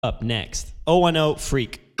Up next, 010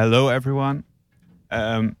 Freak. Hello, everyone.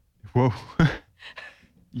 Whoa.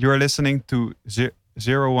 You're listening to 010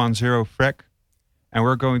 Frek, and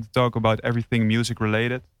we're going to talk about everything music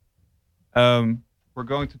related. We're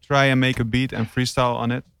going to try and make a beat and freestyle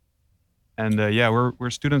on it. And we're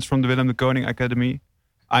students from the Willem de Koning Academy.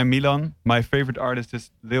 I'm Milan. My favorite artist is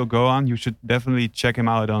Lil Gohan. You should definitely check him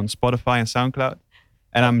out on Spotify and SoundCloud.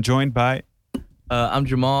 And I'm joined by... I'm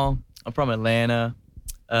Jamal. I'm from Atlanta.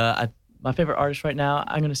 My favorite artist right now,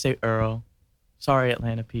 I'm going to say Earl. Sorry,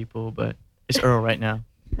 Atlanta people, but it's Earl right now.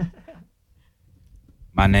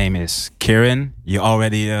 My name is Kieran. You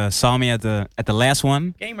already saw me at the last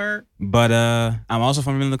one. Gamer. But I'm also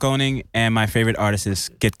from Willem de Koning, and my favorite artist is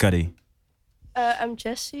Kid Cudi. I'm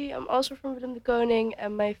Jessie. I'm also from Willem de Koning,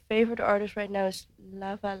 and my favorite artist right now is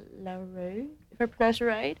Lava Larue. If I pronounce it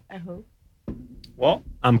right, I hope. Well,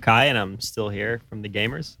 I'm Kai, and I'm still here from the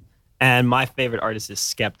Gamers. And my favorite artist is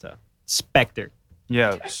Skepta. Spectre.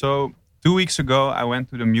 Yeah, so 2 weeks ago, I went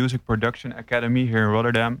to the Music Production Academy here in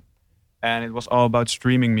Rotterdam, and it was all about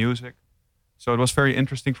streaming music. So it was very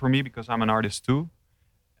interesting for me because I'm an artist too.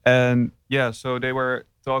 And yeah, so they were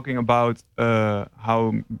talking about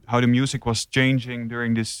how the music was changing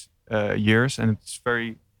during these years, and it's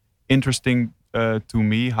very interesting to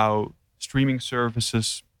me how streaming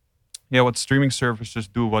services, what streaming services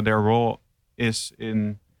do, what their role is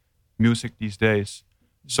in music these days.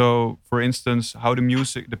 So, for instance, how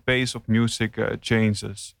the pace of music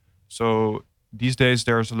changes. So these days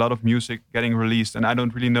there's a lot of music getting released, and I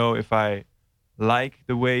don't really know if I like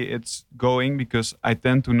the way it's going because I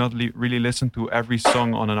tend to not really listen to every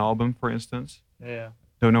song on an album, for instance. Yeah.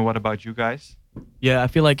 Don't know what about you guys? Yeah, I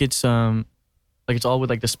feel like it's all with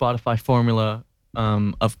like the Spotify formula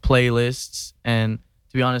of playlists, and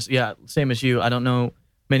to be honest, yeah, same as you. I don't know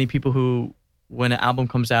many people who, when an album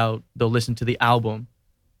comes out, they'll listen to the album.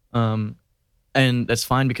 And that's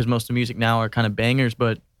fine because most of the music now are kind of bangers,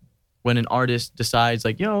 but when an artist decides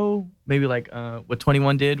like, yo, maybe like what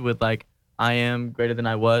 21 did with like I Am Greater Than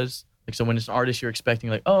I Was, like, so when it's an artist you're expecting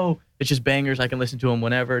like, oh, it's just bangers, I can listen to them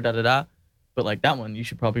whenever, da-da-da, but like that one you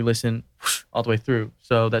should probably listen all the way through,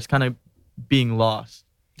 so that's kind of being lost.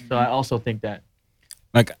 So I also think that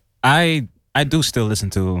Like I do still listen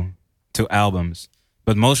to albums,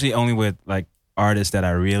 but mostly only with like artists that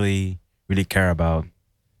I really care about,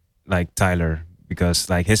 like Tyler, because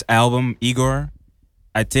like his album Igor,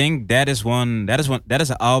 I think that is an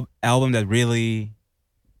album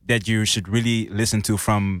that you should really listen to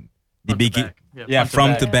from the beginning. Yeah,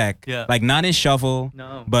 from to back. Yeah. Like not in shuffle,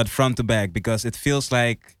 No. but front to back, because it feels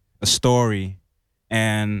like a story,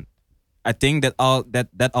 and I think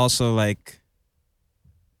that also like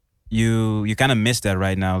you kind of miss that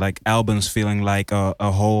right now, like albums feeling like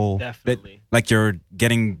a whole, Definitely. like you're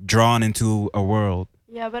getting drawn into a world.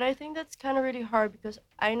 Yeah, but I think that's kind of really hard because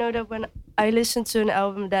I know that when I listen to an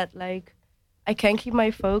album that like I can't keep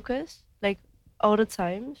my focus like all the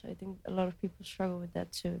time. So I think a lot of people struggle with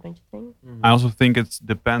that too, don't you think? I also think it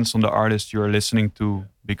depends on the artist you're listening to,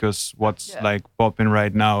 because what's like popping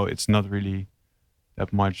right now, it's not really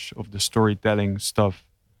that much of the storytelling stuff.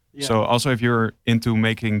 Yeah. So also if you're into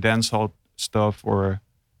making dancehall stuff or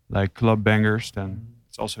like club bangers, then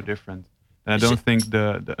it's also different. And I don't think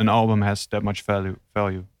an album has that much value.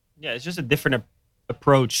 Yeah, it's just a different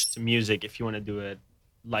approach to music if you want to do it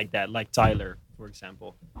like that, like Tyler, for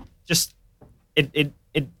example. Just it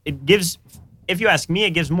gives, if you ask me,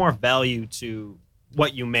 it gives more value to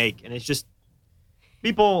what you make, and it's just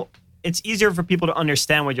it's easier for people to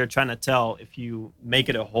understand what you're trying to tell if you make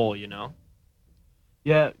it a whole, you know?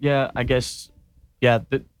 Yeah, I guess, yeah,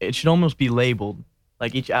 it should almost be labeled.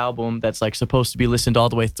 Like each album that's like supposed to be listened all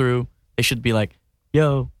the way through, it should be like,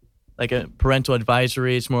 yo, like a parental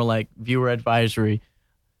advisory. It's more like viewer advisory.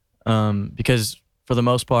 Because for the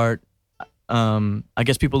most part, I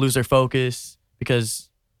guess people lose their focus because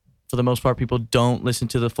for the most part, people don't listen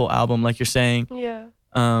to the full album like you're saying. Yeah.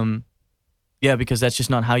 Yeah, because that's just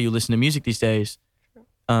not how you listen to music these days.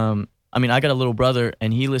 I mean, I got a little brother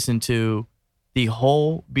and he listened to the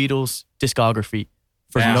whole Beatles discography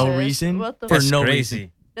for no Jesus, reason. what the For fuck? no Crazy.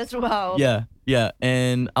 reason. That's wild. Yeah.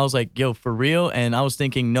 And I was like, yo, for real? And I was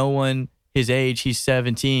thinking no one his age, he's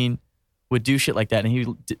 17, would do shit like that. And he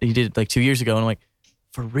did it like 2 years ago. And I'm like,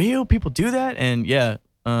 for real? People do that? And yeah,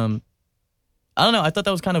 I don't know. I thought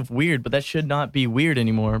that was kind of weird, but that should not be weird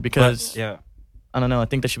anymore because, Yeah. I don't know. I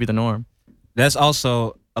think that should be the norm. That's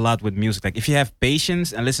also a lot with music. Like if you have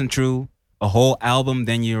patience and listen through a whole album,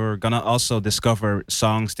 then you're gonna also discover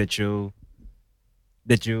songs that you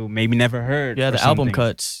maybe never heard. Yeah, or the album something.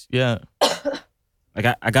 cuts. Yeah.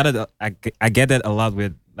 Like I get that a lot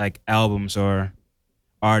with like albums or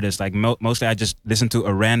artists. Like mostly, I just listen to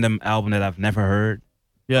a random album that I've never heard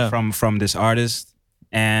Yeah. from this artist,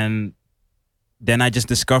 and then I just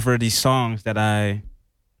discover these songs that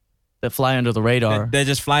That fly under the radar. they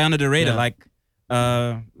just fly under the radar.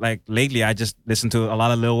 Yeah. Like lately, I just listened to a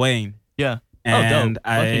lot of Lil Wayne, Yeah. and dope.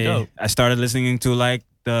 Fucking dope. I started listening to like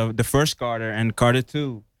the first Carter and Carter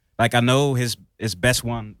 2. Like I know his best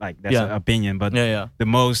one. Like that's Yeah. an opinion, but Yeah. the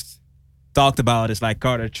most talked about is like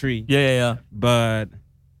Carter 3. Yeah. But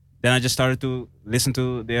then I just started to listen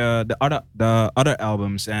to the other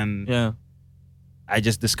albums, and Yeah. I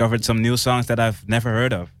just discovered some new songs that I've never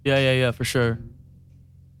heard of. Yeah, for sure.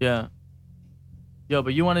 Yeah. Yo,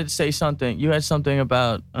 but you wanted to say something. You had something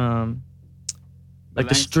about like the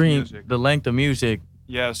length of stream, music. the length of music.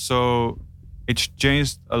 Yeah, so it's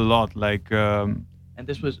changed a lot. Like, And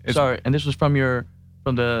this was It's- and this was from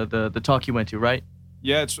the talk you went to, right?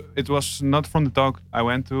 yeah, it was not from the talk I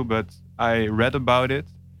went to, but I read about it,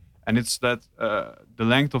 and it's that the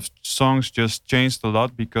length of songs just changed a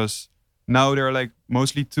lot because now they're like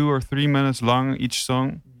mostly 2 or 3 minutes long each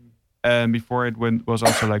song, and before was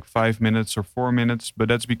also like 5 minutes or 4 minutes. But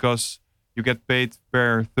that's because you get paid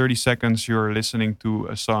per 30 seconds you're listening to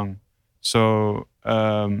a song. So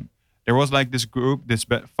there was like this group, this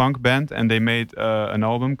funk band, and they made an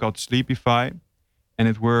album called Sleepify, and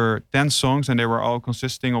it were 10 songs, and they were all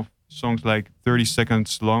consisting of songs like 30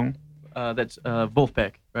 seconds long. That's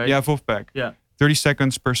Wolfpack, right? Yeah, Wolfpack. Yeah. 30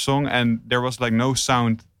 seconds per song, and there was like no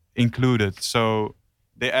sound included. So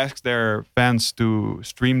they asked their fans to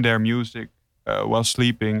stream their music while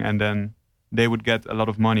sleeping, and then they would get a lot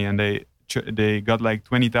of money, and they got like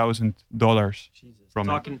 $20,000 from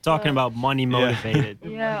it. Talking about money motivated.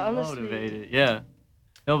 Yeah, honestly. Motivated. Yeah.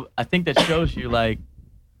 No, I think that shows you like,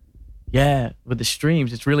 yeah, with the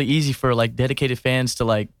streams, it's really easy for like dedicated fans to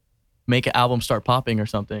like make an album start popping or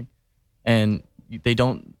something, and they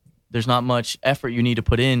don't. There's not much effort you need to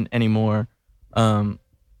put in anymore.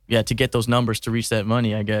 Yeah, to get those numbers to reach that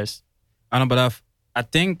money, I guess. I don't know, but I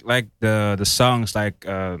think like the songs like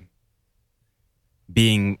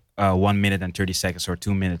being 1 minute and 30 seconds or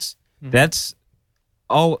 2 minutes. Mhm. That's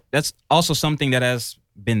also something that has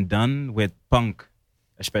been done with punk,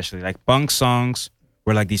 especially like punk songs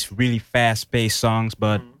were like these really fast-paced songs,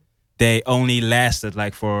 but they only lasted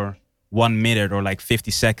like for 1 minute or like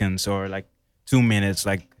 50 seconds or like 2 minutes.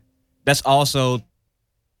 Like that's also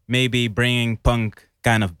maybe bringing punk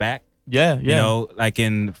kind of back. Yeah, You know, like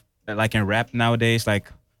in rap nowadays,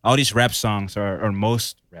 like all these rap songs or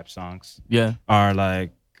most rap songs yeah. are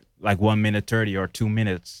like 1 minute 30 or 2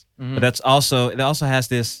 minutes. Mhm. But it also has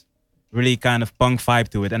this really kind of punk vibe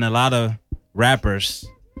to it, and a lot of rappers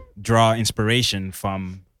draw inspiration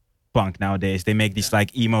from punk nowadays. They make these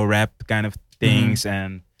like emo rap kind of things,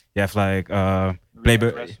 and you have like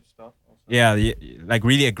Playboy. Yeah, like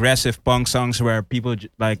really aggressive punk songs where people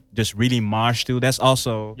like just really march to. That's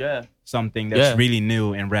also Yeah. something that's Yeah. really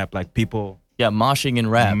new in rap. Like people Yeah, moshing and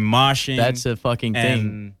rap. moshing. That's a fucking thing.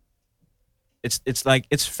 and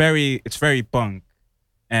it's very punk,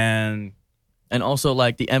 and And also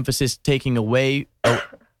like the emphasis taking away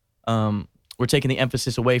we're taking the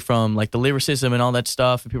emphasis away from like the lyricism and all that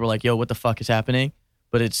stuff, and people are like, yo, what the fuck is happening?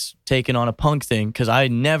 But it's taken on a punk thing, because I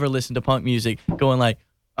never listened to punk music going like,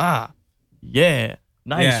 yeah,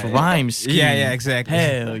 nice Yeah. rhyme scheme. Yeah, exactly.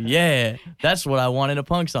 Hell yeah. That's what I want in a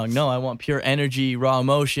punk song. No, I want pure energy, raw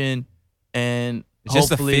emotion, and it's just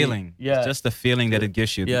the hopefully- feeling. Yeah. It's just the feeling that it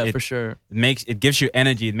gives you. yeah, it, for sure. it gives you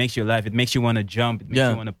energy. It makes you alive. It makes you want to jump. It makes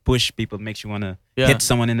Yeah. you want to push people. It makes you want to Yeah. hit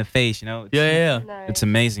someone in the face. You know. Yeah. Nice. It's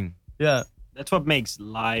amazing. Yeah. That's what makes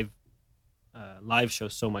live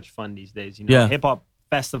shows so much fun these days. You know, Yeah. hip hop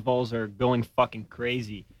festivals are going fucking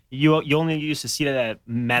crazy. You only used to see that at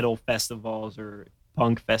metal festivals or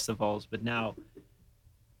punk festivals, but now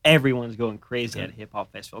everyone's going crazy at a hip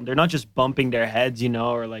hop festival. They're not just bumping their heads, you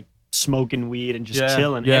know, or like smoking weed and just Yeah,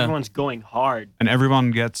 chilling. yeah. Everyone's going hard. And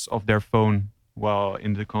everyone gets off their phone while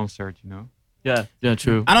in the concert, you know? Yeah. Yeah,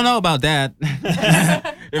 true. I don't know about that.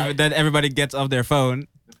 If that everybody gets off their phone.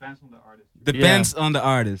 Depends on the artist. Depends on the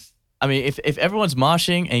artist. I mean, if everyone's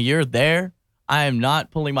moshing and you're there, I am not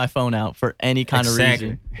pulling my phone out for any kind of Exactly.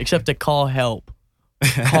 reason except to call help.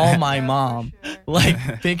 Call my Yeah, for mom. sure.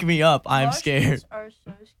 Like, pick me up. I'm Mosh scared. pits are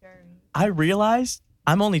so scary. I realized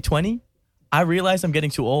I'm only 20. I realized I'm getting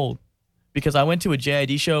too old because I went to a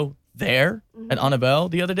JID show there at Annabelle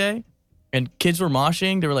the other day, and kids were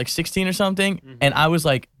moshing. They were like 16 or something, and I was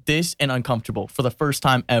like this and uncomfortable for the first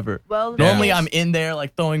time ever. Well, the Normally thing I'm is- in there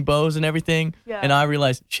like throwing bows and everything, Yeah. and I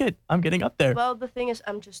realized, shit, I'm getting up there. Well, the thing is,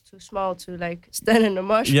 I'm just too small to like stand in a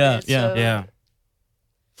mosh Yeah, pit. yeah. so- Yeah.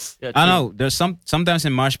 Yeah, I true. know. There's sometimes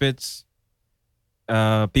in mosh pits,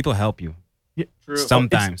 people help you. True.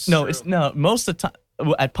 Sometimes. It's no. Most of the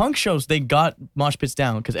time at punk shows, they got mosh pits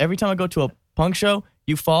down because every time I go to a punk show,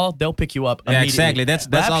 you fall, they'll pick you up. Yeah, immediately. exactly. That's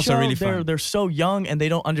Rap also show, really fun. They're so young and they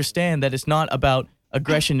don't understand that it's not about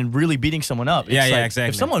aggression and really beating someone up. It's Yeah, like, exactly.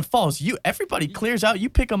 If someone falls, everybody clears out. You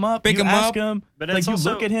pick them up. Pick you 'em ask up. him. But Like it's you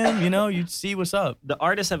also- look at him. You see what's up. The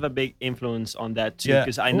artists have a big influence on that too, Yeah.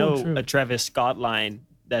 because I Oh, know true. a Travis Scott line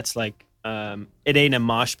that's like, it ain't a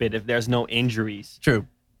mosh pit if there's no injuries. True.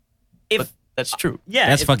 If But that's true. yeah,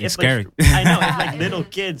 That's if, fucking if, scary. Like, I know if like little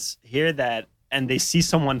kids hear that and they see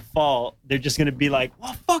someone fall, they're just gonna be like,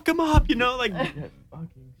 "Well, fuck him up," Like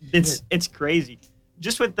it's crazy.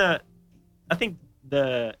 Just with I think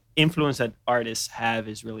the influence that artists have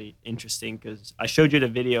is really interesting because I showed you the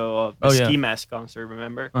video of the Oh, yeah. Ski Mask concert.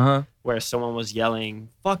 Remember? Uh-huh. Where someone was yelling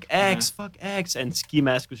fuck X, and Ski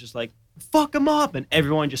Mask was just like, fuck him up, and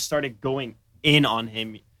everyone just started going in on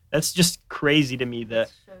him. That's just crazy to me that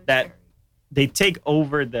So that scary. they take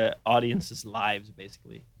over the audience's lives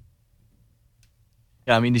basically.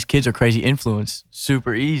 Yeah, I mean, these kids are crazy influence.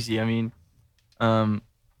 Super easy. I mean, I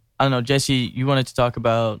don't know, Jesse, you wanted to talk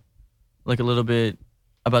about like a little bit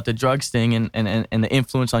about the drugs thing and the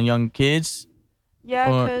influence on young kids.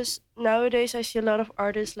 Yeah, Or- because nowadays I see a lot of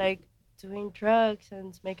artists like doing drugs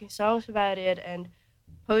and making songs about it and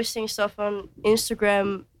posting stuff on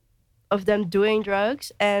Instagram of them doing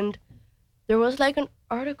drugs. And there was like an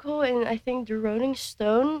article in I think the Rolling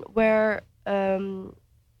Stone where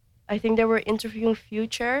I think they were interviewing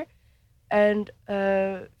Future, and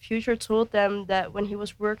Future told them that when he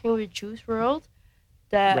was working with Juice World,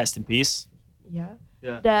 that Rest in peace. yeah.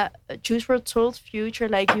 Yeah. That Juice WRLD told Future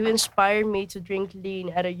like you inspired me to drink lean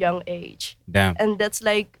at a young age, Damn. and that's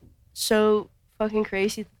like so fucking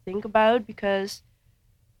crazy to think about because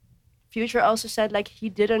Future also said like he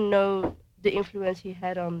didn't know the influence he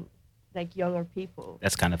had on like younger people.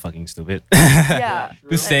 That's kind of fucking stupid. Yeah,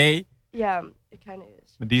 To say. yeah, it kind of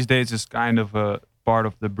is. But these days, it's kind of a part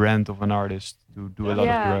of the brand of an artist to do a lot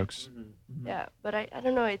Yeah. of drugs. Yeah, but I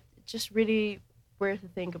don't know. It's just really weird to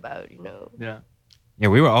think about, Yeah. Yeah,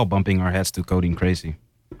 we were all bumping our heads to Coding Crazy.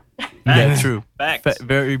 Yeah, true. Facts.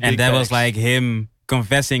 Very big. And that was facts. like him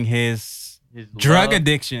confessing his His drug love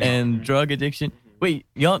addiction. and drug addiction. Wait,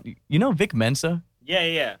 y'all, you know Vic Mensa?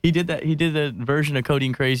 Yeah. He did that. He did a version of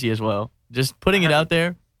Codeine Crazy as well. Just putting it out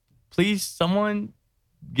there. Please, someone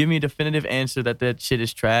give me a definitive answer that shit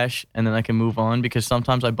is trash, and then I can move on because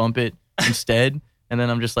sometimes I bump it instead, and then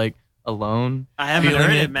I'm just like alone. I haven't Feeling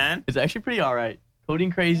heard it. it, man. It's actually pretty all right.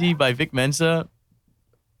 Codeine Crazy by Vic Mensa.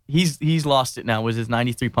 He's lost it now with his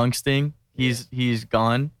 93 Punks thing. He's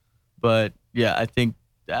gone. But yeah, I think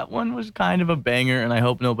that one was kind of a banger, and I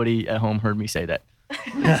hope nobody at home heard me say that.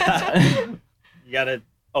 You gotta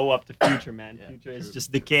owe up to Future, man. Yeah, Future is true.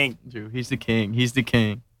 just the king. Dude, he's the king. He's the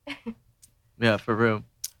king. Yeah, for real.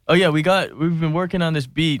 Oh yeah, we've been working on this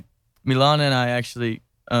beat, Milana and I actually,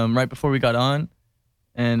 right before we got on,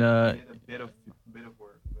 and A bit of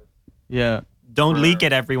work. But yeah, Don't leak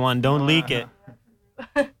it, everyone. Don't leak it.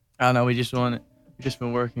 I don't know. We just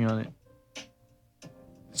been working on it.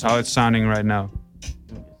 that's how it's sounding right now.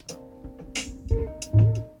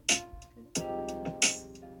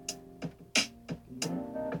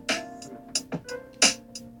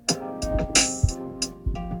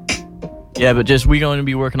 Yeah, but just we going to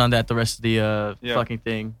be working on that the rest of the Yeah. fucking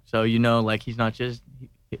thing. So like he's not just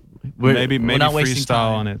Maybe we're not wasting freestyle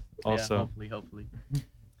time. on it Yeah, also. hopefully.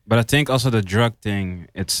 But I think also the drug thing,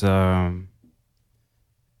 it's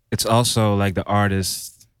also like the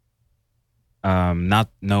artist not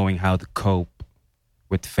knowing how to cope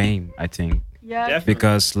with fame, I think. Yeah, Definitely.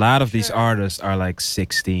 Because a lot of these Sure. artists are like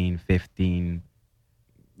 16, 15,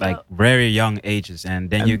 like Well- very young ages. And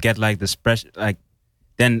then you get like this pressure, like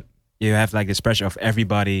then you have like this pressure of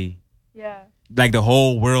everybody, yeah, like the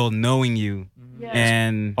whole world knowing you. yeah.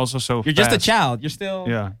 And Also so you're just a fast. child.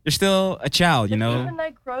 Yeah. You're still a child, you But know? even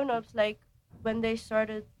like grown-ups, like when they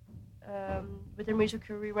started with their music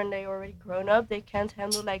career, when they already grown up, they can't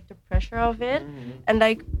handle like the pressure of it. And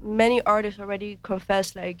like many artists already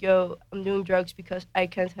confess, like, "Yo, I'm doing drugs because I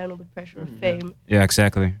can't handle the pressure of fame." Yeah,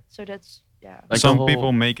 exactly. So that's yeah, Like the Some whole-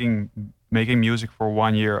 people making music for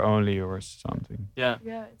 1 year only or something. Yeah.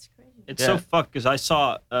 yeah, it's crazy. It's so Yeah. fucked because I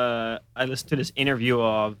listened to this interview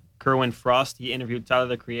of Kerwin Frost. He interviewed Tyler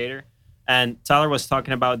the Creator, and Tyler was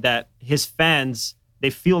talking about that his fans, they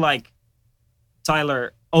feel like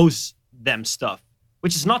Tyler owes them stuff,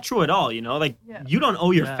 which is not true at all. Like Yeah. you don't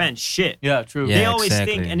owe your Yeah. fans shit. Yeah, true. Yeah. They always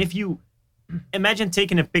exactly. think, and if you imagine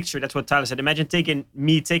taking a picture, that's what Tyler said. Imagine taking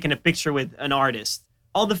a picture with an artist.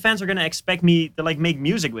 All the fans are gonna expect me to like make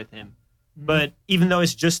music with him. But even though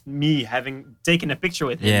it's just me having taken a picture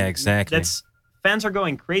with him, Yeah, exactly. That's fans are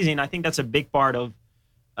going crazy, and I think that's a big part of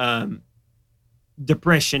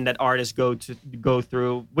depression that artists go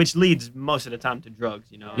through, which leads most of the time to drugs.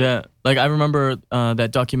 You know. Yeah, like I remember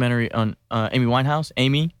that documentary on Amy Winehouse.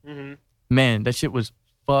 Amy, hmm man, that shit was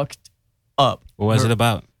fucked up. What was Her- it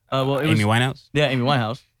about? Well, it Amy was, Winehouse? yeah, Amy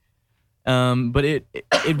Winehouse. But it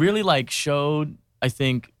really like showed, I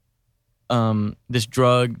think, this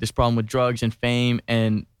problem with drugs and fame,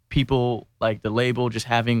 and people like the label just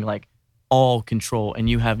having like all control, and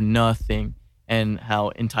you have nothing, and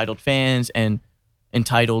how entitled fans and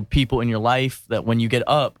entitled people in your life that when you get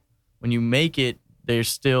up, when you make it, they're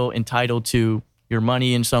still entitled to your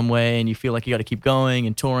money in some way, and you feel like you got to keep going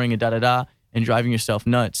and touring and da da da and driving yourself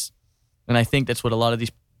nuts. And I think that's what a lot of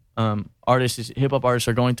these artists, hip hop artists,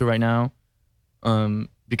 are going through right now,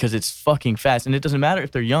 because it's fucking fast, and it doesn't matter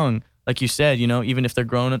if they're young, like you said, you know, even if they're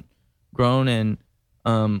grown and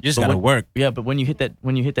You just but gotta when- work. yeah, but when you hit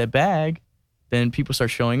that bag, then people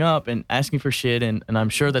start showing up and asking for shit, and I'm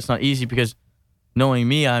sure that's not easy, because knowing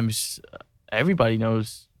me, everybody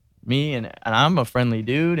knows me, and I'm a friendly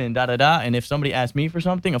dude, and da da da. And if somebody asks me for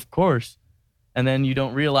something, of course, and then you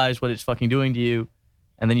don't realize what it's fucking doing to you,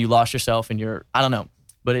 and then you lost yourself, and I don't know.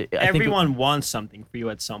 But I think Everyone wants something for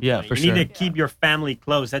you at some point. Yeah, for you sure. need to keep your family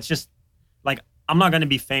close. That's just like, I'm not gonna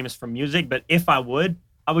be famous for music, but if I would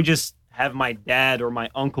just have my dad or my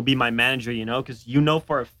uncle be my manager, you know, because you know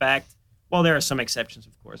for a fact. Well, there are some exceptions,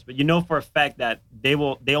 of course, but you know for a fact that they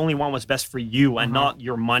only want what's best for you and not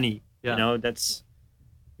your money. Yeah. You know, that's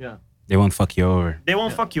They won't fuck you over. they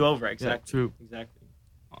won't fuck you over. Exactly. true. Exactly.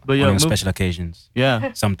 But Only yeah, on special occasions.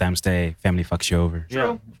 yeah, Sometimes the family fucks you over. Yeah.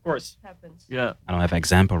 True. Of course. Happens. yeah. I don't have an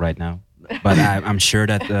example right now, but I'm sure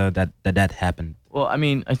that that happened. Well, I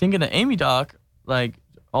mean, I think in the Amy doc, like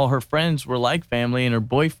all her friends were like family, and her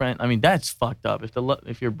boyfriend. I mean, that's fucked up.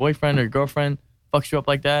 If your boyfriend or your girlfriend fucks you up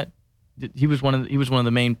like that, he was one of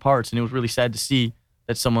the main parts, and it was really sad to see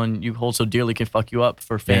that someone you hold so dearly can fuck you up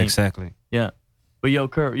for Yeah, fame. exactly. Yeah. But yo,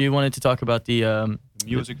 Kurt, you wanted to talk about the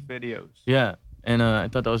Music videos. yeah, and I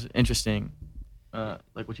thought that was interesting,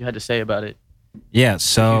 like what you had to say about it. Yeah.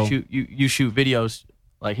 So You shoot videos,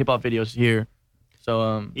 like hip hop videos here,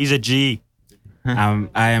 so He's a G.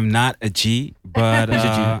 I am not a G, but He's a G.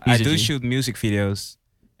 I He's a do G. shoot music videos,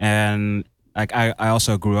 and like I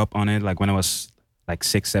also grew up on it. Like when I was like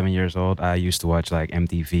 6-7 years old, I used to watch like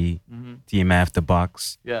MTV, TMF, The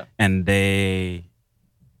Box, yeah, and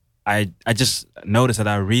I just noticed that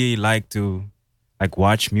I really like to like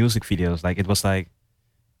watch music videos. Like it was like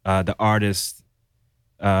the artist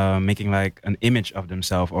making like an image of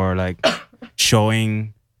themselves, or like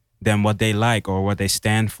showing them what they like or what they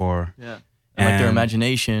stand for, yeah, and like their And-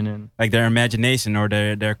 imagination and like their imagination or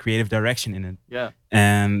their creative direction in it. yeah,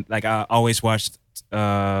 And like I always watched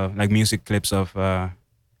like music clips of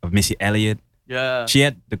Missy Elliott. yeah. She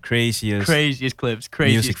had the craziest Craziest clips,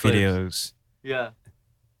 craziest music clips. videos. Yeah,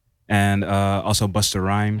 And also Busta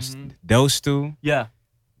Rhymes. Mhm. Those two, yeah,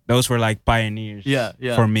 those were like pioneers Yeah,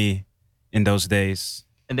 yeah. for me in those days.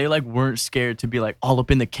 and they like weren't scared to be like all up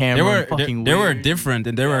in the camera. They were and fucking they were weird. different,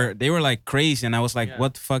 and they were like crazy, and I was like, Yeah.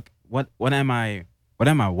 what the fuck? What am I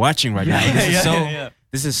watching right now? This is so yeah.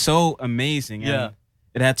 this is so amazing. Yeah.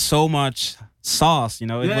 And it had so much sauce, you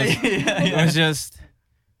know. It Yeah, was yeah,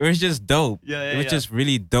 it was just dope. Yeah, It was yeah. just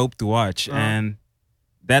really dope to watch. Uh-huh. And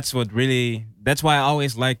that's why I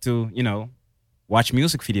always like to, you know, watch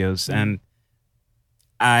music videos. Mhm. And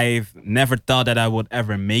I've never thought that I would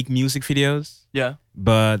ever make music videos, yeah,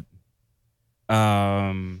 but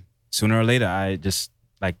sooner or later, I just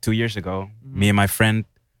like 2 years ago, me and my friend,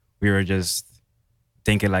 we were just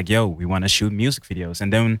thinking like, yo, we want to shoot music videos.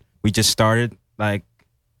 And then we just started like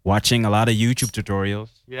watching a lot of YouTube tutorials.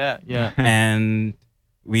 yeah, yeah. And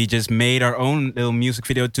we just made our own little music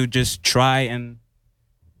video to just try and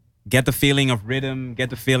get the feeling of rhythm, get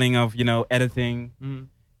the feeling of, you know, editing. Mhm.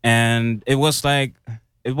 And it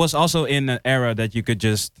was also in an era that you could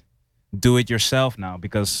just do it yourself now,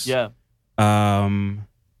 because Yeah. um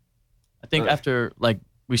I think after like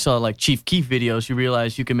we saw like Chief Keef videos, you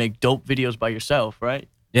realize you can make dope videos by yourself, right?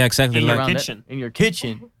 yeah, exactly. In your Like, Around kitchen. in your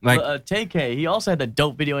kitchen. Like- But, TK, he also had a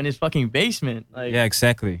dope video in his fucking basement. Like, yeah,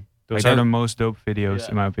 exactly. Those Like are that- the most dope videos, Yeah.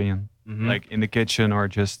 in my opinion. Mhm. Like in the kitchen or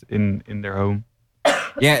just in their home.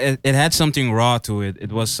 Yeah, it had something raw to it.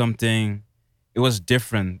 It was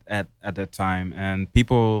different at that time, and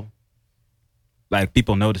people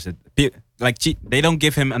noticed it. They don't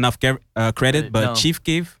give him enough credit, Right, but no. Chief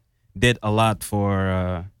Keef did a lot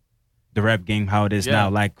for the rap game how it is Yeah. now.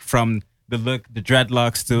 Like from the look, the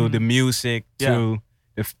dreadlocks to Mhm. the music Yeah. to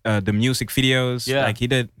the music videos. Yeah. Like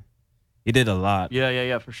he did a lot.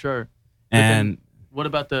 Yeah, for sure. But then And what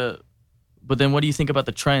about But then, what do you think about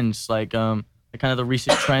the trends, like the kind of the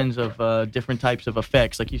recent trends of different types of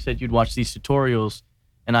effects? Like you said, you'd watch these tutorials,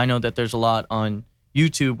 and I know that there's a lot on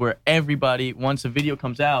YouTube where everybody, once a video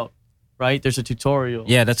comes out, right, there's a tutorial.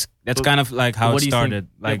 yeah, that's But- kind of like But how what it do you started.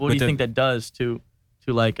 Think, Like what do with you think that does to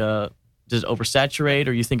like does it oversaturate,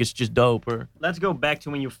 or you think it's just dope? Or Let's go back to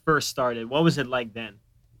when you first started. What was it like then?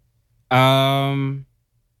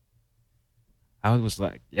 I was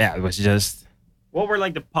like, yeah, it was just What were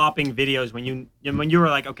like the popping videos when you were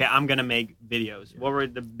like, okay, I'm gonna make videos? What were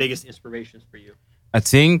the biggest inspirations for you? I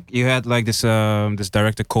think you had like this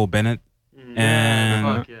director Cole Bennett. Mm. And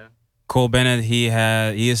fuck yeah. Cole Bennett, he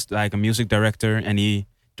is like a music director, and he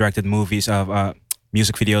directed movies of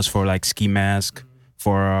music videos for like Ski Mask,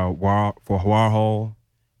 for Warhol.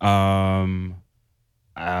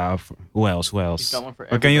 Who else? He's got one for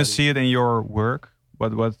But can you everybody. see it in your work?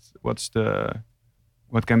 What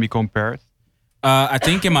can be compared? I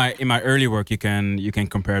think in my early work you can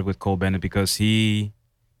compare it with Cole Bennett, because he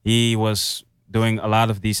was doing a lot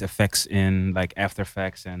of these effects in like After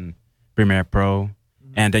Effects and Premiere Pro,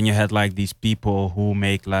 and then you had like these people who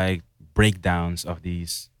make like breakdowns of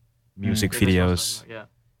these music Yeah, that's what I was videos, talking about,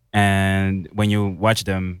 and when you watch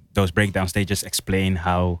them, those breakdowns, they just explain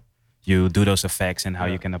how you do those effects and how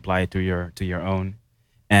you can apply it to your own.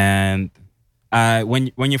 And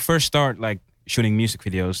when you first start like shooting music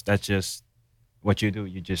videos, that's just what you do.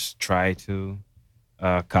 You just try to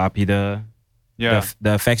copy the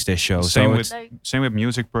effects they show. Same so with it's, Like, same with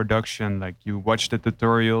music production. Like you watch the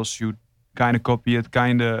tutorials, you kind of copy it,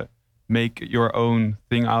 kind of make your own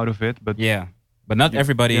thing out of it. But yeah, but not Yeah,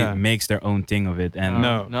 everybody yeah. makes their own thing of it. And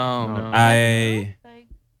No. no. I like,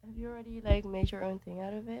 have you already like made your own thing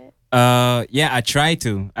out of it? yeah, I try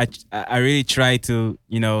to. I really try to,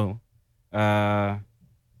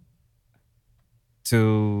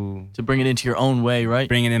 to To bring it into your own way, right?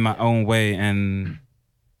 bring it in my own way, and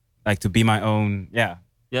like to be my own. Yeah,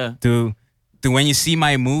 Yeah. to when you see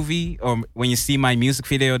my movie or when you see my music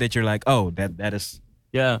video, that you're like, oh, that is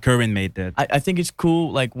Yeah. Curran made that. I think it's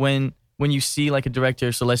cool, like when you see like a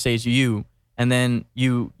director, so let's say it's you, and then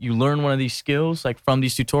you learn one of these skills like from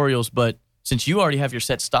these tutorials, but since you already have your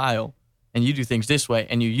set style and you do things this way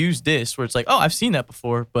and you use this where it's like, oh, I've seen that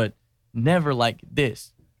before, but never like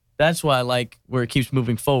this. That's why I like where it keeps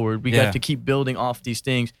moving forward. We Yeah. got to keep building off these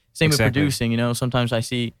things. Same Exactly. with producing, sometimes I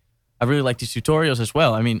really like these tutorials as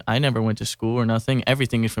well. I mean, I never went to school or nothing.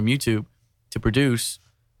 Everything is from YouTube to produce,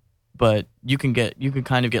 but you can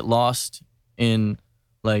kind of get lost in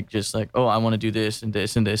like just like, oh, I want to do this and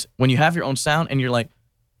this and this. When you have your own sound and you're like,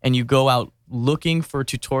 and you go out looking for a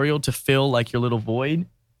tutorial to fill like your little void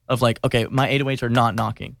of like, okay, my 808s are not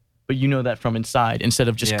knocking, but you know that from inside, instead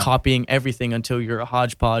of just Yeah. copying everything until you're a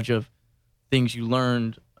hodgepodge of things you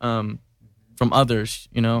learned from others,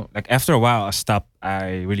 Like after a while,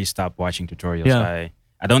 I really stopped watching tutorials. Yeah.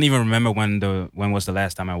 I don't even remember when was the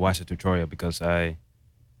last time I watched a tutorial, because I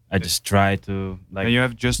just try to like. and you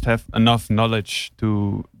have enough knowledge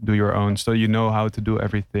to do your own, so you know how to do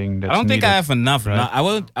everything. That's I don't think I needed. have enough. right?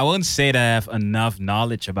 I wouldn't say that I have enough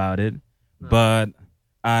knowledge about it, but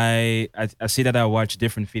I see that I watch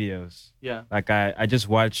different videos. Yeah. Like I just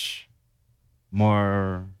watch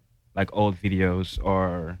more like old videos,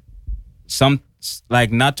 or some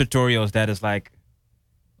like not tutorials that is like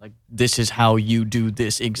Like this is how you do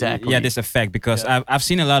this exactly. yeah, this effect, because Yeah. I've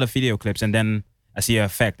seen a lot of video clips, and then I see an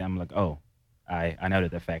effect, I'm like, oh, I know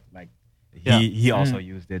that effect. Like Yeah. he also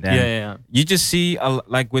used it. And yeah. you just see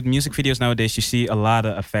like with music videos nowadays, you see a lot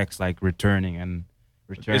of effects like returning.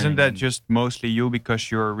 Isn't that and- just mostly you because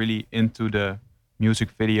you're really into the music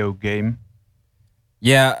video game?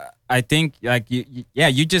 Yeah, I think like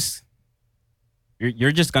you're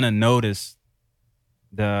just gonna notice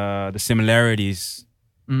the similarities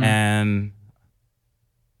Mhm. and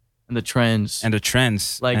And the trends. the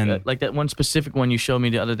trends. like and like that one specific one you showed me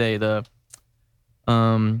the other day, the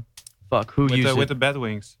fuck, who used it? With the bat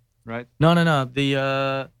wings, right? No,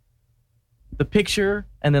 the picture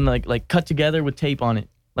and then like cut together with tape on it,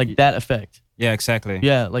 like that effect. yeah, exactly.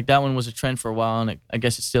 Yeah, like that one was a trend for a while, and I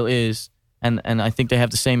guess it still is. And I think they have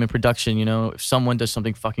the same in production. If someone does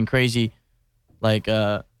something fucking crazy, like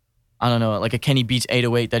I don't know, like a Kenny Beats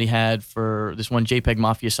 808 that he had for this one JPEG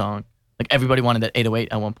Mafia song. Like everybody wanted that 808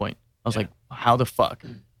 at one point. I was like, how the fuck?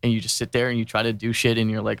 And you just sit there and you try to do shit in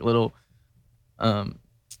your like little, I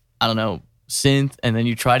don't know, synth, and then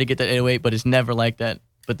you try to get that 808, but it's never like that.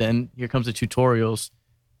 But then here comes the tutorials,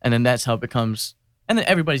 and then that's how it becomes. And then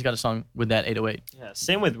everybody's got a song with that 808. Yeah,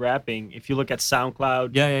 same with rapping. If you look at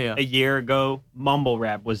SoundCloud, Yeah. a year ago, mumble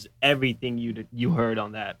rap was everything you heard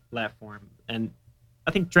on that platform. And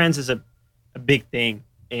I think trends is a big thing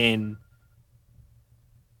in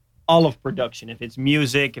all of production. If it's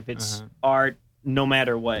music, if it's art, no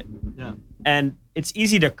matter what. Yeah. And it's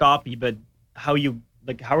easy to copy, but how are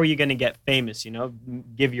you gonna get famous? You know,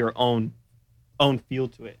 give your own feel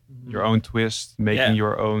to it. Your own twist, making Yeah.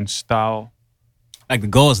 your own style. Like the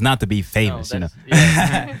goal is not to be famous, you know.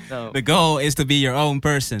 Yeah, no. The goal is to be your own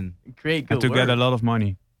person. Create good And to work. get a lot of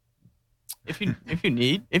money. If you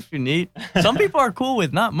need. Some people are cool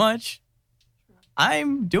with not much.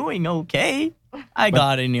 I'm doing okay. I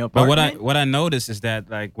got in the But apartment. what I noticed is that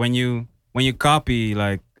like when you copy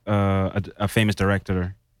like a famous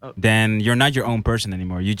director, Oh. then you're not your own person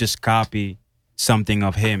anymore. You just copy something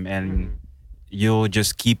of him, and you'll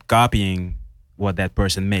just keep copying what that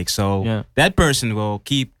person makes. So Yeah. that person will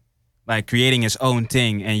keep like creating his own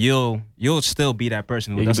thing, and you'll still be that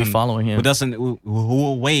person who Yeah, you'll be doesn't following him. who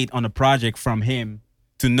will wait on a project from him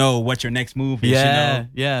to know what your next move is. You know?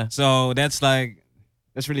 Yeah. So that's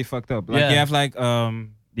really fucked up. Like Yeah. you have like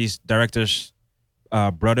these directors,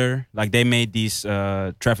 brother, like they made these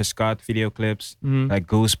Travis Scott video clips, Mhm. like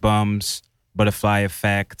Goosebumps, Butterfly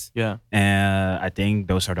Effect, Yeah. and I think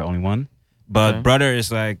those are the only one. But Okay. brother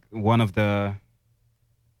is like one of the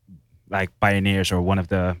like pioneers or one of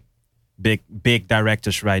the big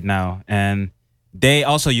directors right now, and they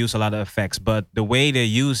also use a lot of effects. But the way they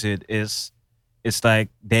use it is, it's like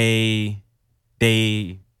they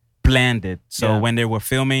planned it. So Yeah. when they were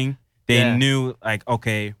filming, they Yeah. knew like,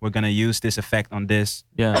 okay, we're gonna use this effect on this,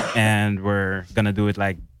 Yeah. and we're gonna do it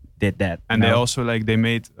like did that. And you they know? also they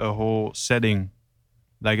made a whole setting.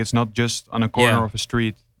 Like it's not just on a corner Yeah. of a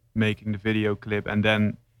street making the video clip and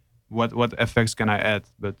then what effects can I add?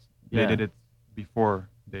 But they Yeah. did it before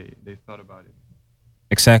they thought about it.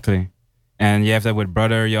 Exactly. And you have that with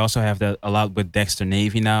Brother. You also have that a lot with Dexter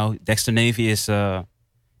Navy now. Dexter Navy is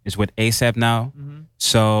with ASAP now. Mhm.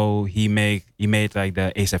 So he made like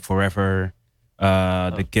the ASAP Forever.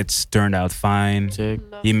 The kids turned out fine. Sick.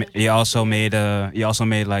 Love He that. he also made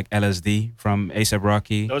like LSD from ASAP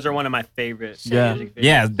Rocky. Those are one of my favorite Yeah. music videos.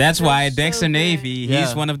 Yeah, that's They're why so Dexter good. Navy. Yeah.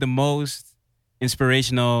 He's one of the most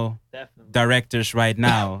inspirational Definitely. directors right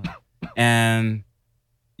now, and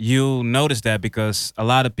you'll notice that because a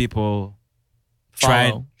lot of people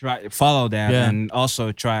follow that Yeah. and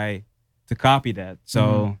also try to copy that. So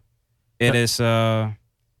Mhm. it is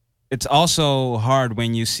it's also hard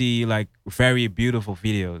when you see like very beautiful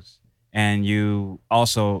videos and you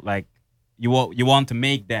also like you want to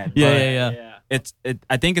make that. Yeah, but yeah.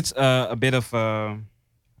 I think it's a bit of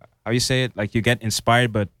how you say it, like you get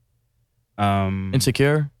inspired but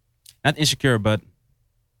Insecure. not insecure but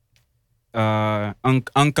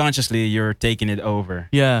unconsciously you're taking it over.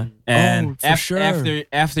 Yeah. And for sure.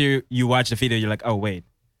 after you watch the video, you're like, oh wait,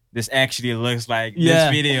 this actually looks like Yeah.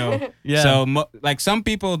 this video. Yeah. So like some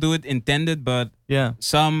people do it intended, but yeah.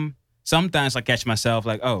 sometimes I catch myself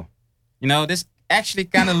like, oh, you know, this actually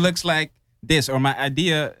kind of looks like this, or my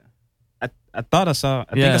idea. I thought I think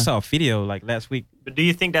Yeah. I saw a video like last week. But do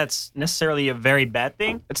you think that's necessarily a very bad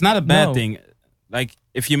thing? It's not a bad No. thing. Like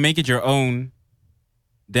if you make it your own,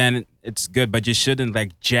 then it's good. But you shouldn't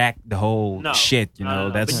like jack the whole No. shit. You No, know, no,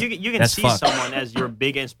 no. that's But you can that's see fucked. someone as your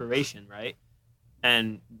big inspiration, right?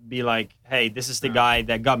 And be like, hey, this is the guy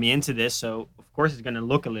that got me into this, so of course it's gonna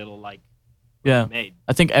look a little like Yeah. made.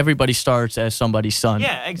 I think everybody starts as somebody's son.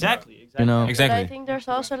 Yeah, exactly. You know? But Exactly. I think there's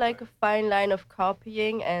also like a fine line of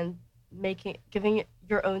copying and giving it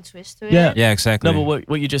your own twist to Yeah. it. Yeah, exactly. No, but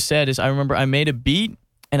what you just said is I remember I made a beat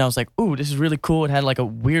and I was like, ooh, this is really cool. It had like a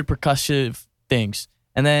weird percussive things.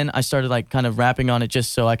 And then I started like kind of rapping on it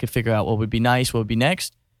just so I could figure out what would be nice, what would be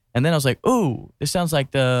next. And then I was like, ooh, this sounds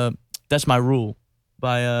like That's My Rule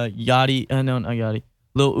by Yachty, no, not Yachty,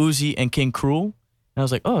 Lil Uzi and King Cruel. And I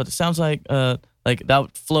was like, oh, this sounds like that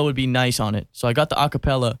flow would be nice on it. So I got the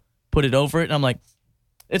acapella, put it over it, and I'm like,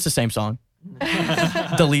 it's the same song.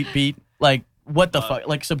 Delete beat. Like, what the fuck?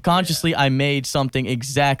 Like, subconsciously, I made something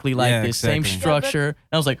exactly like Yeah, this, same exactly. structure.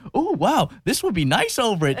 And I was like, oh, wow, this would be nice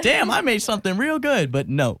over it. Damn, I made something real good. But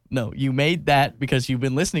no, you made that because you've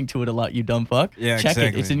been listening to it a lot, you dumb fuck. Yeah, Check it. It's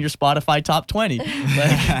exactly. in your Spotify top 20.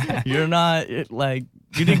 Like, you're not, you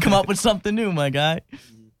didn't come up with something new, my guy.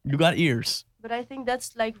 You got ears. But I think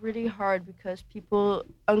that's like really hard because people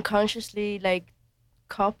unconsciously like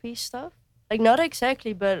copy stuff. Like not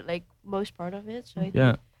exactly, but like most part of it. So I think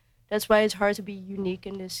Yeah. that's why it's hard to be unique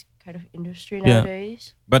in this kind of industry Yeah.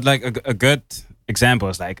 nowadays. But like a good example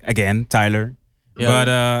is like again Tyler. Yeah.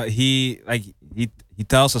 But he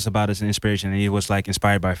tells us about his inspiration. He was like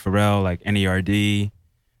inspired by Pharrell, like NERD,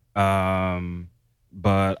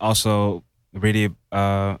 but also really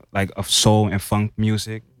like of soul and funk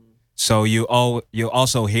music. So you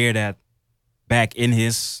also hear that back in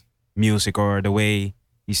his music or the way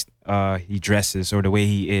he dresses or the way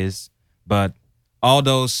he is. But all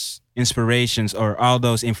those inspirations or all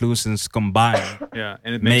those influences combined Yeah,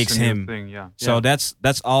 and it makes makes a new him. thing. Yeah. So that's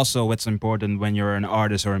also what's important when you're an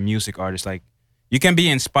artist or a music artist. Like you can be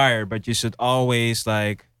inspired, but you should always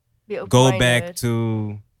like Be go back open-minded.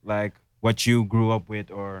 to like what you grew up with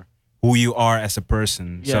or who you are as a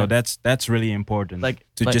person. Yeah. So that's really important. Like-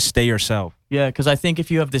 to like- just stay yourself. Yeah, because I think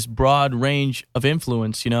if you have this broad range of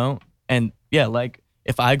influence, and yeah, like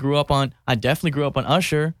if I definitely grew up on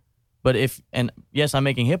Usher, but and yes, I'm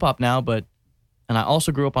making hip hop now, and I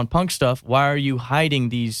also grew up on punk stuff. Why are you hiding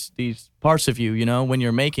these parts of you, when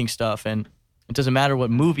you're making stuff? And it doesn't matter what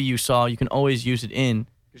movie you saw, you can always use it in.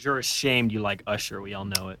 Because you're ashamed you like Usher. We all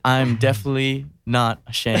know it. I'm definitely not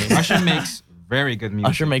ashamed. Usher makes very good music.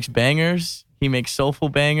 Usher makes bangers. He makes soulful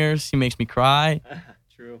bangers. He makes me cry.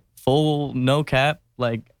 True. Full no cap,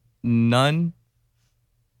 like none.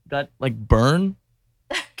 Got like burn.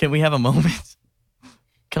 Can we have a moment?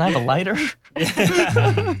 Can I have a lighter?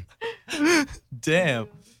 Damn,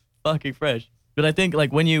 fucking fresh. But I think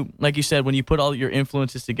like like you said, when you put all your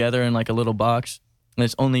influences together in like a little box, and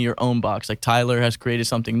it's only your own box. Like Tyler has created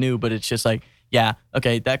something new, but it's just like, yeah,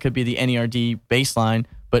 okay, that could be the NERD bass line,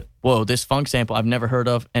 but whoa, this funk sample I've never heard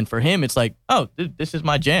of. And for him, it's like, oh, this is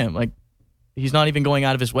my jam. Like he's not even going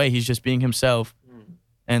out of his way. He's just being himself.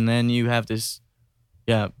 And then you have this,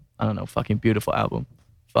 yeah, I don't know, fucking beautiful album.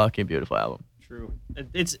 Fucking beautiful album. True.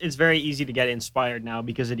 It's very easy to get inspired now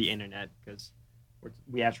because of the internet. Because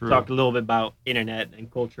we have True. talked a little bit about internet and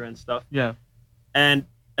culture and stuff. Yeah. And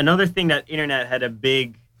another thing that internet had a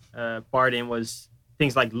big part in was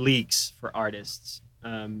things like leaks for artists.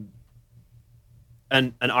 An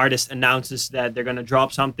artist announces that they're going to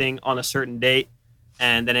drop something on a certain date,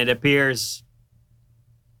 and then it appears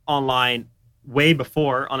online way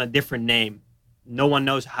before on a different name. No one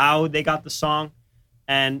knows how they got the song.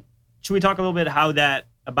 And should we talk a little bit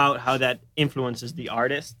about how that influences the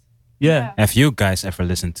artist? Yeah. Have you guys ever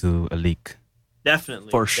listened to a leak?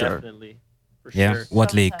 Definitely. For sure. Definitely. For Yeah. sure.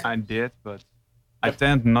 What leak? Sometimes. I did, but I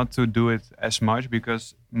tend not to do it as much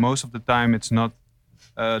because most of the time it's not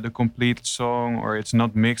the complete song or it's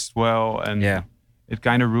not mixed well, and Yeah. it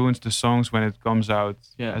kind of ruins the songs when it comes out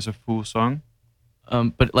Yeah. as a full song.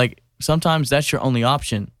 But like sometimes that's your only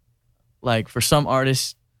option. Like for some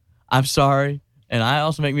artists, I'm sorry, and I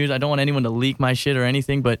also make music. I don't want anyone to leak my shit or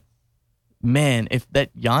anything, but man, if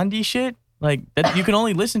that Yandi shit, like that, you can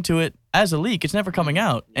only listen to it as a leak. It's never coming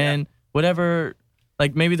out, and whatever.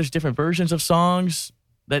 Like maybe there's different versions of songs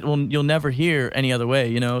that you'll never hear any other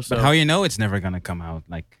way. So But how you know it's never gonna come out?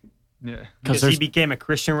 Like Yeah. Because he there's became a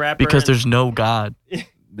Christian rapper. because and- there's no God.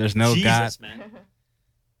 there's no Jesus, God. man.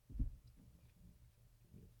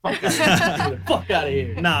 Fuck out of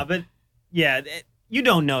here. Nah, but yeah, you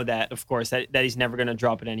don't know that, of course, that he's never gonna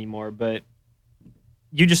drop it anymore. But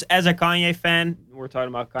you just, as a Kanye fan, we're talking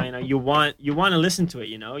about Kanye now. You want to listen to it.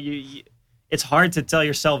 You it's hard to tell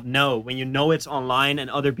yourself no when you know it's online and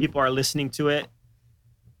other people are listening to it.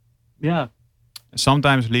 Yeah.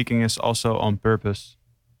 Sometimes leaking is also on purpose.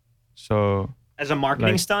 So As a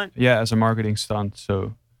marketing Like- stunt. yeah, as a marketing stunt.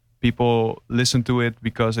 So people listen to it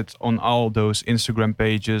because it's on all those Instagram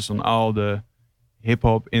pages, on all the hip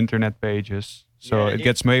hop internet pages. So Yeah, it it-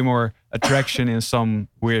 gets way more attraction in some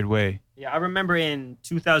weird way. Yeah, I remember in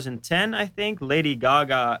 2010, I think, Lady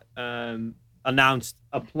Gaga announced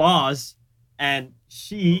Applause, and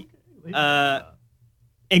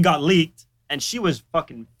it got leaked, and she was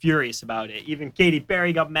fucking furious about it. Even Katy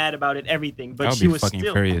Perry got mad about it, everything. But I'll she be was fucking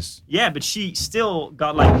still, furious. yeah, but she still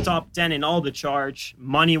got like top 10 in all the charts,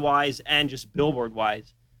 money wise and just Billboard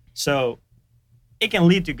wise. So it can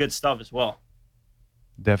lead to good stuff as well.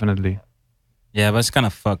 Definitely. Yeah, but it's kind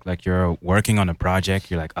of fucked. Like you're working on a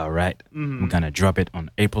project. You're like, all right, Mhm. I'm gonna drop it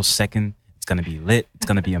on April 2nd. It's gonna be lit. It's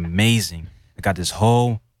gonna be amazing. I got this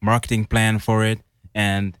whole marketing plan for it,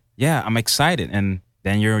 and yeah, I'm excited. And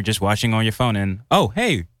then you're just watching on your phone, and oh,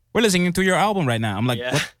 hey, we're listening to your album right now. I'm like,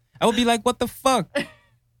 Yeah. what? I would be like, what the fuck?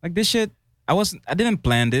 Like this shit. I didn't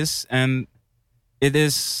plan this, and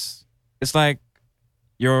it's like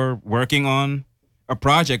you're working on a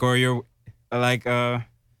project or you're like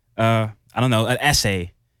I don't know, an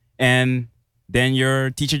essay, and then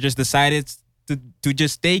your teacher just decided to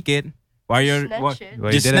just take it while you're Snatch what, it. Well,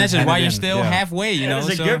 you just didn't snatch it hand while it you're in. still Yeah. halfway, you Yeah, know.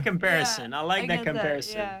 that's a So, good comparison. I like that get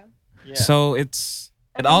comparison. yeah. Yeah. so it's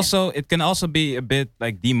it can also be a bit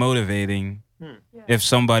like demotivating Yeah. if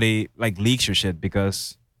somebody like leaks your shit,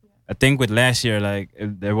 because I think with last year like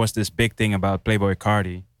there was this big thing about Playboy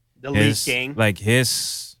Cardi. The His leaking. like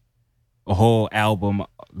his whole album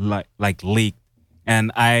like leaked,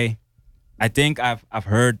 and I think I've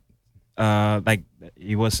heard like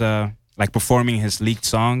he was like performing his leaked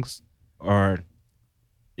songs or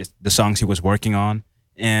the songs he was working on,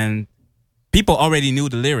 and people already knew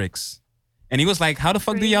the lyrics, and he was like, "How the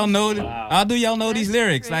fuck do y'all know? Wow. How do y'all know these That's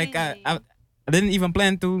lyrics? Like crazy. I didn't even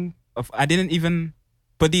plan to. I didn't even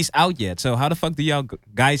put these out yet. So how the fuck do y'all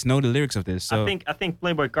guys know the lyrics of this?" So I think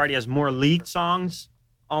Playboy Cardi has more leaked songs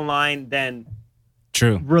online than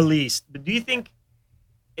true. released. But do you think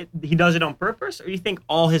he does it on purpose, or you think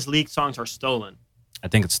all his leaked songs are stolen? I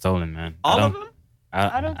think it's stolen, man. All I of don't. them?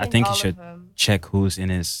 I don't I think think all he should of them. check who's in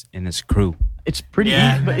his crew. It's pretty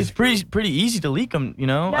Yeah. easy, but it's pretty easy to leak them, you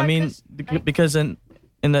know? Yeah, I mean, 'cause, like- because in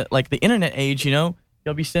the like the internet age, you know,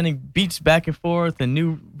 you'll be sending beats back and forth and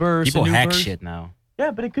new verse People and new hack verse. shit now.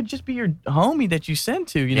 Yeah, but it could just be your homie that you send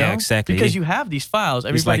to, you Yeah, know? exactly. Because you have these files.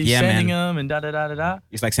 He's like, Everybody's "Yeah, sending man." them and da da da da da.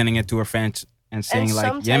 It's like sending it to her fans and saying And like,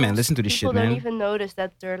 "Yeah, man, sometimes listen to this shit, people don't man." even notice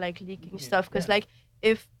that they're like leaking stuff. Because like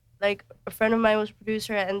if like a friend of mine was a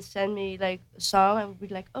producer and sent me like a song, I would be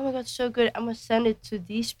like, oh my god, so good. I'm gonna send it to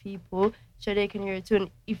these people so they can hear it too. And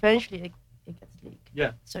eventually it gets leaked.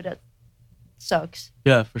 Yeah. So that sucks.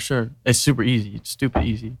 Yeah, for sure. It's super easy. It's stupid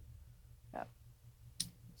easy.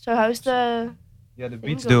 So how's the Yeah, the Thing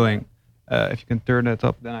beat's going doing. If you can turn that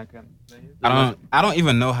up, then I can play it. I don't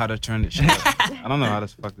even know how to turn this shit up. I don't know how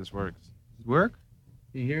this fuck this works. Does it work?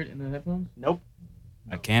 Do you hear it in the headphones? Nope.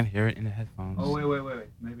 I can't hear it in the headphones. Oh wait.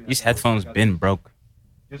 Maybe These headphones been broke.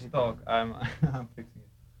 Just talk. I'm fixing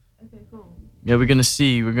it. Okay, cool. Yeah, we're gonna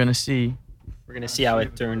see. We're gonna see. We're gonna see how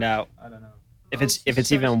it turned out. I don't know. If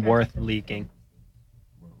it's even worth leaking.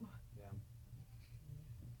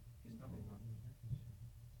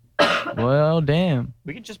 Well, damn.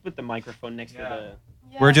 We could just put the microphone next Yeah. to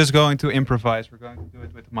We're just going to improvise. We're going to do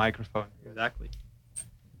it with the microphone. the exactly.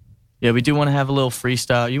 Yeah, we do want to have a little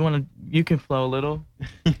freestyle. You can flow a little.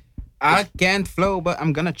 I can't flow, but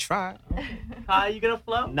I'm gonna try. Hi, you gonna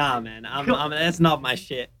flow? Nah, man, that's not my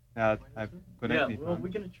shit. Ja, hij connect niet. man.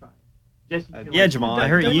 gonna try. Jesse, Yeah, Jamal, I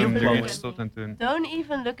heard Don't you even Er look flowing. at gestopt en toen. Don't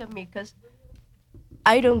even look at me, cause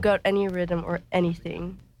I don't got any rhythm or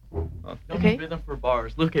anything. Okay. Rhythm for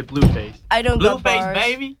bars. Look at Blueface. I don't got Blueface, bars.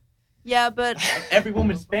 baby. Yeah, but Every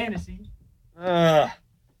woman's fantasy.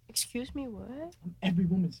 excuse me, what? Every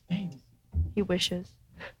woman's fantasy. He wishes.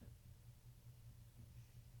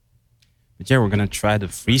 But yeah, we're gonna try the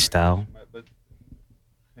freestyle.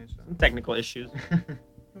 Some technical issues.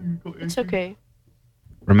 It's okay.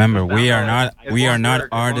 Remember, It we are won't not work, it won't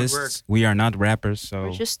artists. We are not rappers. So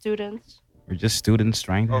We're just students. we're just students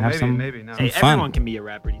trying to Oh, have maybe now. Hey, Some fun. everyone can be a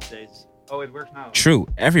rapper these days. Oh, it works now. True.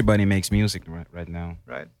 Everybody makes music right now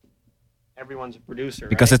Right. Everyone's a producer.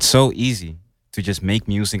 because right? it's so easy to just make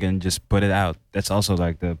music and just put it out. That's also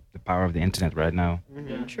like the power of the internet right now.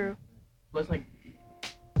 Mhm. True. Plus,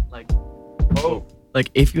 like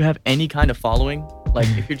if you have any kind of following, like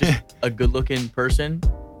if you're just a good-looking person,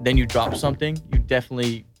 then you drop something,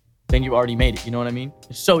 then you already made it. You know what I mean?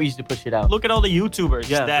 It's so easy to push it out. Look at all the YouTubers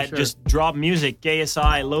Yeah, for that sure. just drop music.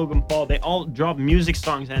 KSI, Logan Paul, they all drop music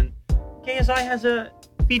songs, and KSI has a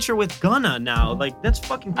feature with Gunna now. Like that's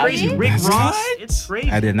fucking crazy. Really? Rick That's Ross, right. it's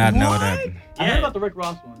crazy. I did not know that. I heard Yeah. about the Rick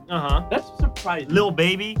Ross one. Uh huh. That's surprising. Lil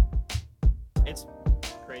Baby, it's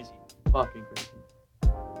crazy. fucking crazy.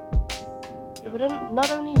 Yeah, but then not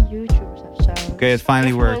only YouTubers have songs. Okay, it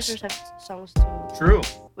finally works. Influencers have songs too. True.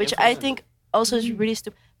 Which I think also is really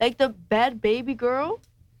stupid. Like the Bad Baby Girl,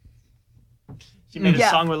 She made a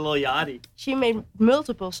Yeah. song with Lil Yachty. she made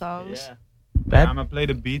multiple songs. Yeah. Bad- I'm gonna play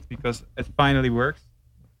the beat because it finally works.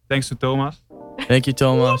 Thanks to Thomas. Thank you,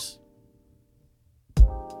 Thomas.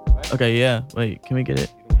 Okay, yeah. Wait, can we get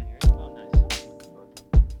it? You don't want to hear it?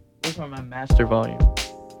 Oh, nice. Where's my master volume?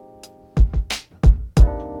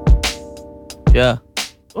 Yeah.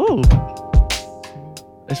 Ooh.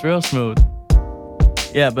 It's real smooth.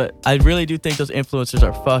 Yeah, but I really do think those influencers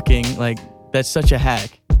are fucking, like, that's such a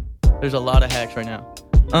hack. There's a lot of hacks right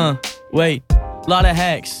now. Wait. Lot of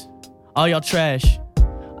hacks. All y'all trash.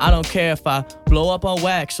 I don't care if I blow up on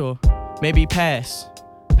wax or maybe pass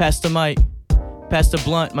the mic. Pass the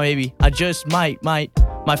blunt, maybe. I just might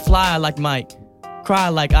fly like Mike. Cry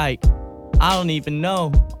like Ike. I don't even know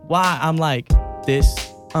why I'm like this.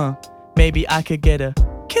 Maybe I could get a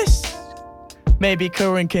kiss. Maybe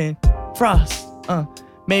Curran can frost.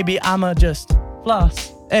 Maybe I'ma just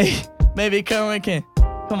floss. Hey, maybe Curran can.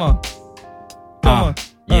 Come on. Come on.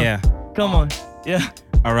 Yeah. Come on. Yeah.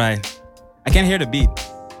 All right. I can't hear the beat.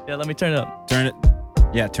 Yeah, let me turn it up. Turn it.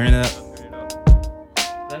 Yeah, turn it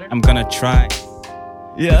up. Better? I'm gonna try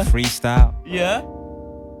Yeah. freestyle Yeah.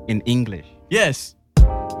 in English. Yes.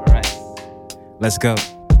 All right. Let's go.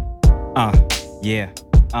 Yeah.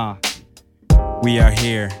 We are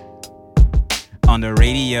here on the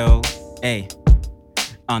radio. Hey.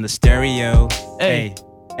 On the stereo. Hey.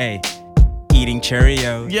 Hey. Eating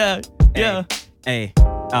Cheerios. Yeah. Yeah. Hey.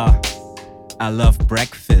 I love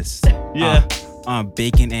breakfast. Yeah.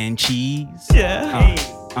 Bacon and cheese. Yeah.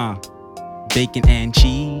 Bacon and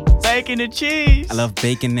cheese. Bacon and cheese. I love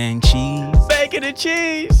bacon and cheese. bacon and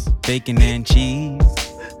cheese. Bacon and cheese.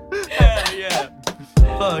 Yeah.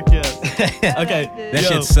 Fuck yeah. Okay. That yo,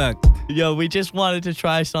 shit sucked. Yo, we just wanted to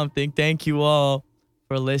try something. Thank you all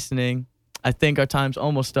for listening. I think our time's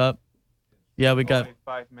almost up. Yeah, we got Only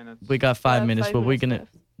 5 minutes. 5 minutes, but we got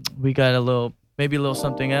maybe a little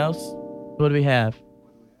something else. What do we have?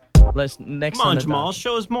 Let's next. Come on, on the Jamal, doc-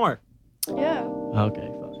 show us more. Yeah. Okay,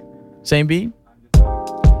 fuck. Same beat?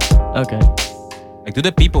 Okay. Like, do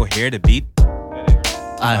the people hear the beat?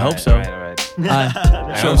 I hope so. All right.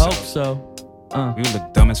 I sure hope hope so. You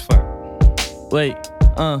look dumb as fuck. Wait,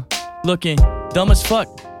 looking dumb as fuck.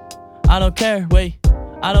 I don't care, wait.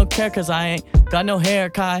 I don't care cause I ain't got no hair,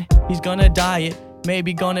 Kai. He's gonna dye it,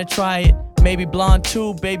 maybe gonna try it. Maybe blonde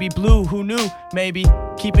too, baby blue, who knew? Maybe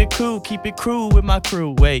keep it cool with my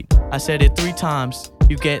crew. Wait, I said it 3 times.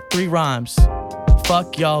 You get 3 rhymes.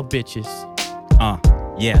 Fuck y'all bitches.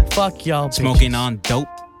 Yeah. Fuck y'all bitches. Smoking on dope.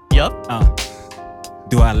 Yup.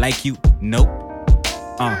 Do I like you? Nope.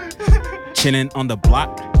 Chilling on the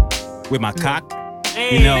block with my cock.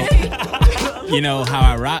 You know how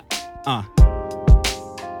I rock.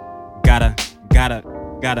 Got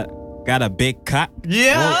a big cock.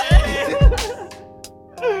 Yeah.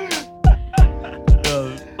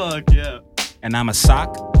 Yo, fuck yeah. And I'ma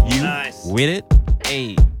sock you Nice. with it.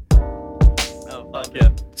 Hey, Oh, fuck yeah.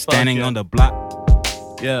 standing Fuck yeah. on the block.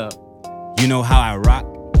 Yeah. You know how I rock.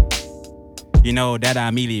 You know that I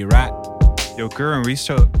really rock. Yo, Curran, we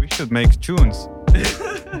should make tunes.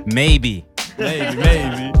 Maybe.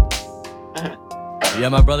 Maybe. Yeah,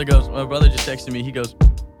 my brother just texted me. He goes,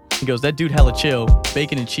 that dude hella chill.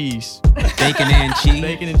 Bacon and cheese. Bacon and cheese.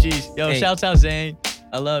 Bacon and cheese. Yo, Hey. shouts out Zane.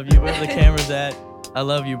 I love you. Wherever the camera's at. I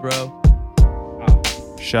love you, bro.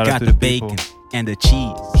 Shout out Got to the the bacon people. and the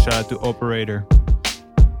cheese. Shout out to operator.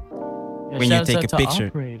 Yeah, When you shouts take out a to picture.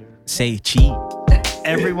 operator. Say cheese.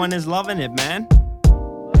 Everyone is loving it, man.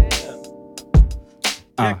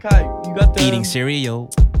 Yeah, Kai, you got the Eating cereal.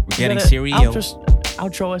 We're you getting gotta cereal.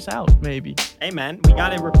 outro us out, maybe. Hey, man, we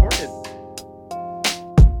got it recorded.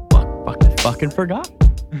 Fucking forgot.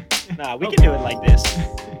 Nah, we can do it like this.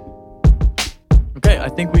 Okay, I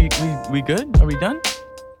think we good. Are we done?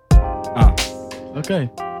 Okay.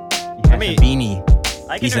 He has mean- a beanie.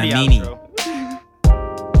 I can He's do a the meanie. outro.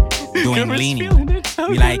 Doing Cameron's leaning. feeling it. How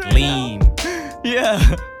We good like right lean. now.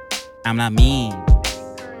 Yeah. I'm not mean.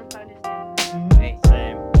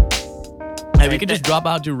 Same. Hey, we could just drop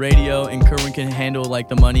out to radio, and Kerwin can handle like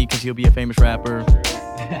the money because he'll be a famous rapper.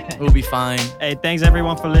 We'll be fine. Hey, thanks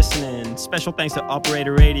everyone for listening. Special thanks to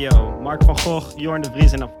Operator Radio, Mark van Gogh, Jorn de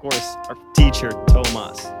Vries, and of course, our teacher,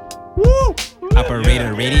 Thomas. Woo!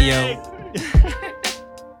 Operator radio.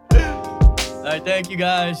 All right, thank you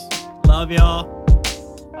guys. Love y'all.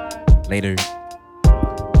 Later.